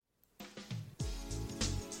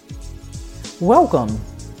Welcome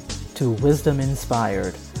to Wisdom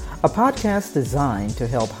Inspired, a podcast designed to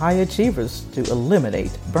help high achievers to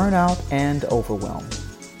eliminate burnout and overwhelm.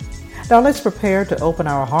 Now let's prepare to open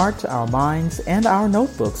our hearts, our minds, and our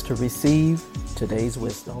notebooks to receive today's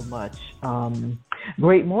wisdom. So much.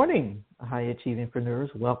 Great morning, high achieving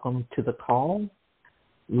entrepreneurs. Welcome to the call.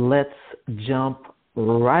 Let's jump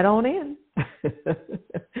right on in.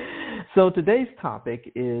 So today's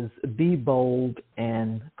topic is be bold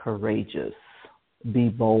and courageous. Be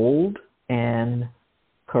bold and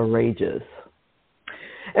courageous.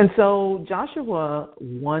 And so Joshua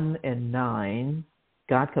 1:9,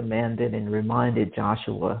 God commanded and reminded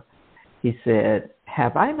Joshua, he said,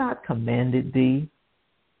 "Have I not commanded thee?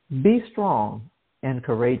 Be strong and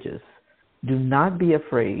courageous. Do not be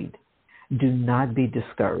afraid. Do not be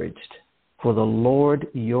discouraged. For the Lord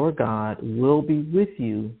your God will be with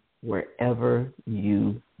you wherever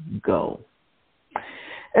you go."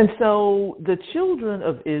 And so the children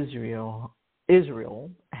of Israel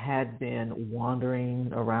had been wandering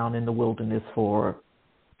around in the wilderness for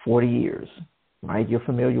 40 years, right? You're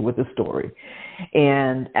familiar with the story.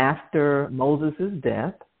 And after Moses'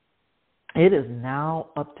 death, it is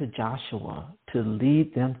now up to Joshua to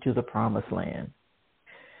lead them to the promised land,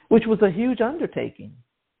 which was a huge undertaking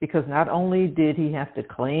because not only did he have to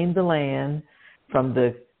claim the land from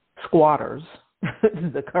the squatters,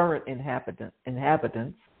 the current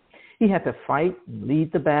inhabitants, he had to fight and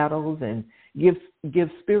lead the battles and give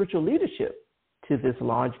spiritual leadership to this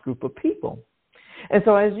large group of people. And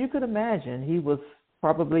so as you could imagine, he was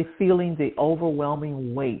probably feeling the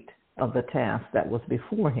overwhelming weight of the task that was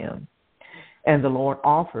before him. And the Lord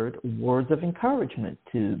offered words of encouragement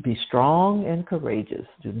to be strong and courageous.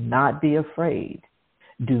 Do not be afraid.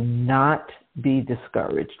 Do not be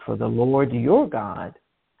discouraged, for the Lord your God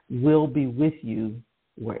will be with you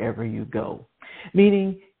wherever you go.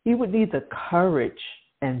 Meaning he would need the courage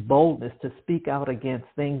and boldness to speak out against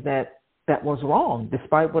things that was wrong,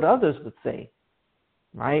 despite what others would say,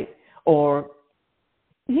 right? Or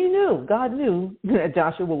God knew that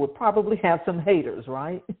Joshua would probably have some haters,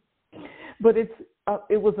 right? But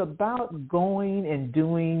it was about going and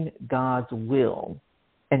doing God's will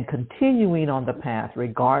and continuing on the path,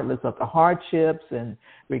 regardless of the hardships and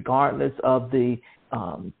regardless of the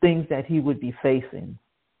things that he would be facing.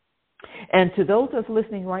 And to those that's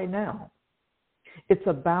listening right now, it's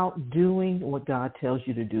about doing what God tells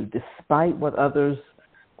you to do, despite what others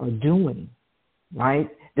are doing, right?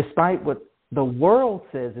 Despite what the world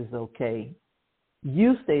says is okay,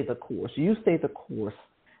 you stay the course. You stay the course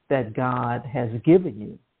that God has given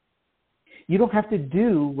you. You don't have to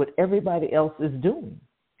do what everybody else is doing.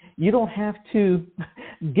 You don't have to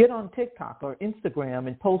get on TikTok or Instagram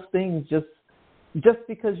and post things just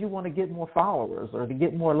because you want to get more followers or to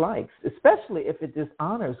get more likes, especially if it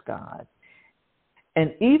dishonors God.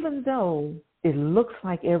 And even though it looks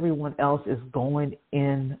like everyone else is going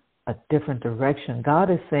in a different direction,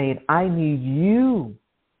 God is saying, I need you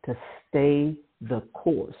to stay the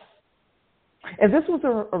course. And this was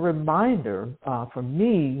a reminder for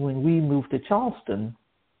me when we moved to Charleston.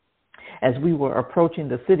 As we were approaching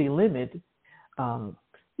the city limit,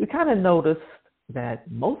 we kind of noticed that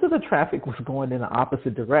most of the traffic was going in the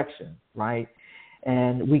opposite direction, right?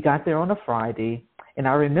 And we got there on a Friday, and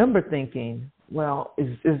I remember thinking, well,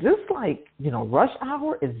 is this like, rush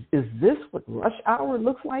hour? Is this what rush hour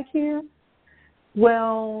looks like here?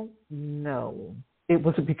 Well, no. It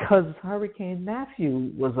was because Hurricane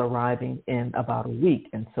Matthew was arriving in about a week.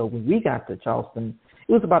 And so when we got to Charleston,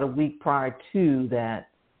 it was about a week prior to that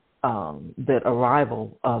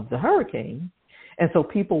arrival of the hurricane. And so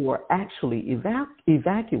people were actually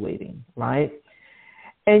evacuating, right?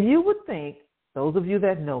 And you would think, those of you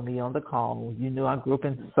that know me on the call, you know I grew up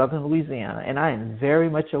in southern Louisiana, and I am very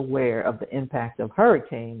much aware of the impact of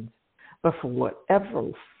hurricanes. But for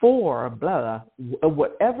whatever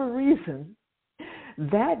reason,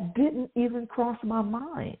 that didn't even cross my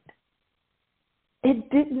mind. I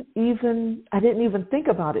didn't even think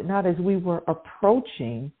about it, not as we were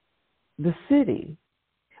approaching the city.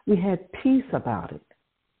 We had peace about it,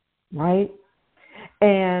 right?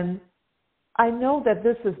 And I know that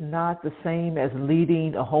this is not the same as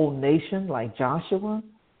leading a whole nation like Joshua,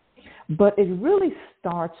 but it really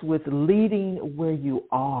starts with leading where you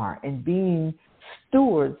are and being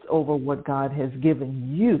stewards over what God has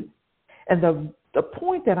given you. And the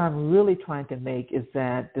point that I'm really trying to make is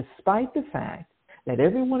that despite the fact that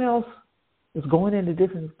everyone else is going in a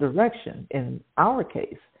different direction, in our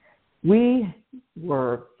case, we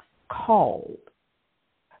were called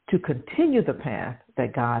to continue the path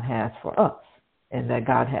that God has for us and that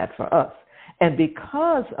God had for us. And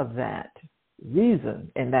because of that,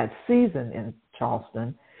 reason, in that season in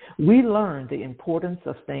Charleston, we learned the importance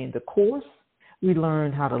of staying the course. We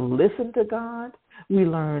learned how to listen to God. We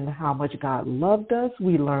learned how much God loved us.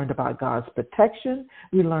 We learned about God's protection.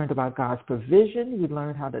 We learned about God's provision. We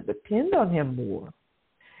learned how to depend on him more.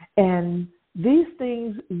 And these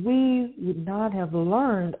things we would not have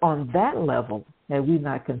learned on that level had we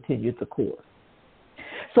not continued the course.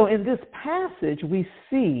 So in this passage, we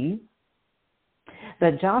see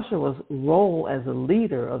that Joshua's role as a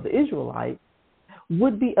leader of the Israelites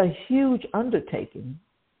would be a huge undertaking.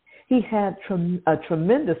 He had a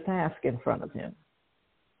tremendous task in front of him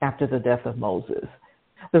after the death of Moses,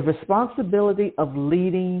 the responsibility of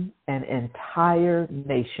leading an entire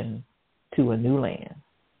nation to a new land.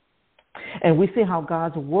 And we see how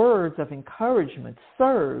God's words of encouragement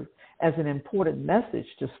served as an important message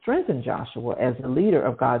to strengthen Joshua as the leader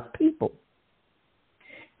of God's people.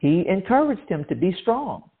 He encouraged him to be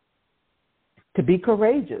strong, to be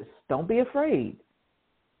courageous. Don't be afraid.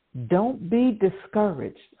 Don't be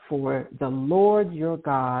discouraged, for the Lord your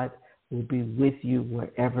God will be with you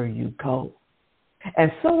wherever you go.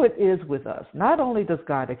 And so it is with us. Not only does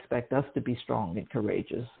God expect us to be strong and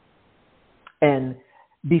courageous and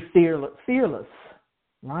be fearless,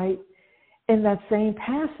 right? In that same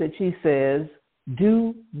passage, he says,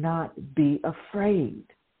 do not be afraid.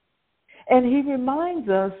 And he reminds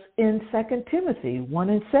us in 2 Timothy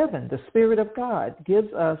 1:7, the Spirit of God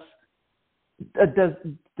gives us, the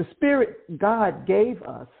Spirit God gave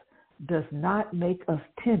us does not make us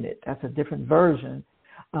timid. That's a different version,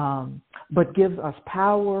 but gives us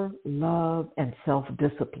power, love, and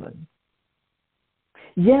self-discipline.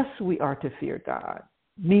 Yes, we are to fear God,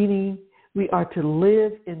 meaning we are to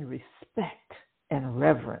live in respect and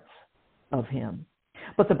reverence of him.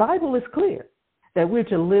 But the Bible is clear that we're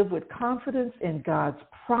to live with confidence in God's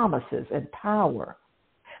promises and power,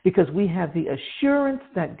 because we have the assurance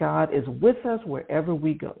that God is with us wherever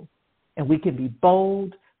we go, and we can be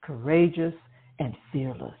bold, courageous, and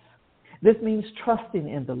fearless. This means trusting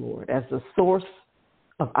in the Lord as the source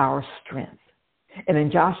of our strength. And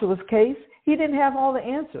in Joshua's case, he didn't have all the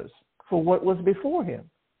answers for what was before him,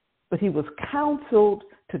 but he was counseled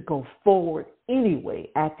to go forward anyway,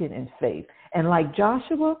 acting in faith. And like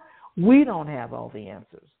Joshua, we don't have all the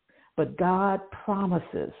answers, but God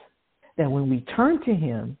promises that when we turn to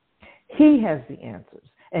him, he has the answers,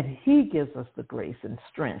 and he gives us the grace and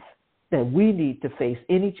strength that we need to face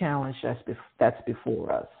any challenge that's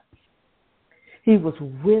before us. He was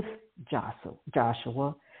with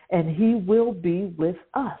Joshua, and he will be with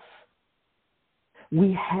us.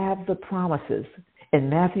 We have the promises in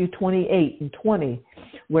Matthew 28:20,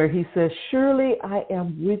 where he says, surely I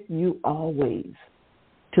am with you always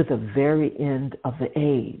to the very end of the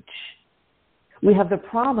age. We have the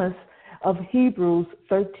promise of Hebrews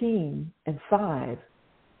 13:5.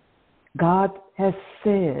 God has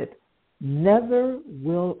said, never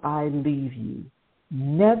will I leave you.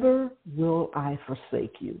 Never will I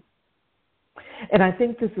forsake you. And I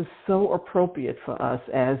think this is so appropriate for us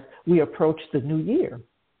as we approach the new year.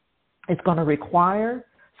 It's going to require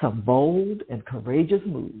some bold and courageous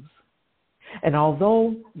moves. And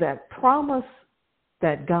although that promise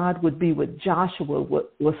that God would be with Joshua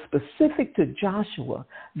was specific to Joshua,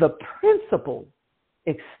 the principle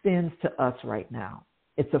extends to us right now.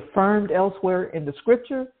 It's affirmed elsewhere in the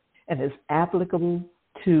scripture and is applicable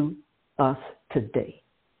to us today.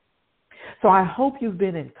 So I hope you've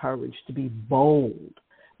been encouraged to be bold,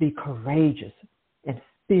 be courageous, and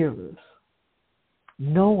fearless,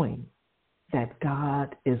 knowing that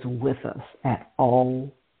God is with us at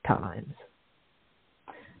all times.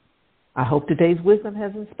 I hope today's wisdom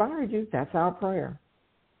has inspired you. That's our prayer.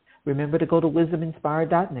 Remember to go to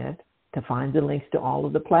wisdominspired.net to find the links to all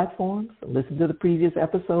of the platforms, listen to the previous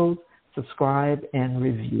episodes, subscribe, and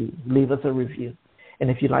review. Leave us a review. And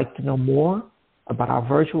if you'd like to know more about our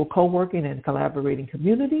virtual co-working and collaborating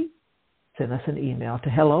community, send us an email to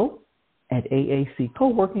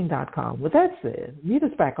hello@aaccoworking.com. With that said, meet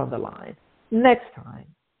us back on the line next time,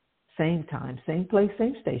 same place,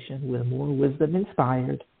 same station, with more Wisdom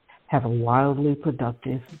Inspired. Have a wildly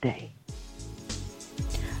productive day.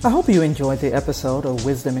 I hope you enjoyed the episode of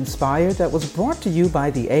Wisdom Inspired that was brought to you by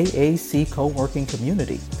the AAC Co-working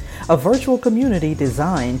Community, a virtual community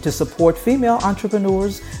designed to support female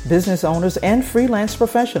entrepreneurs, business owners, and freelance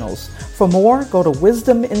professionals. For more, go to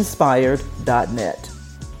wisdominspired.net.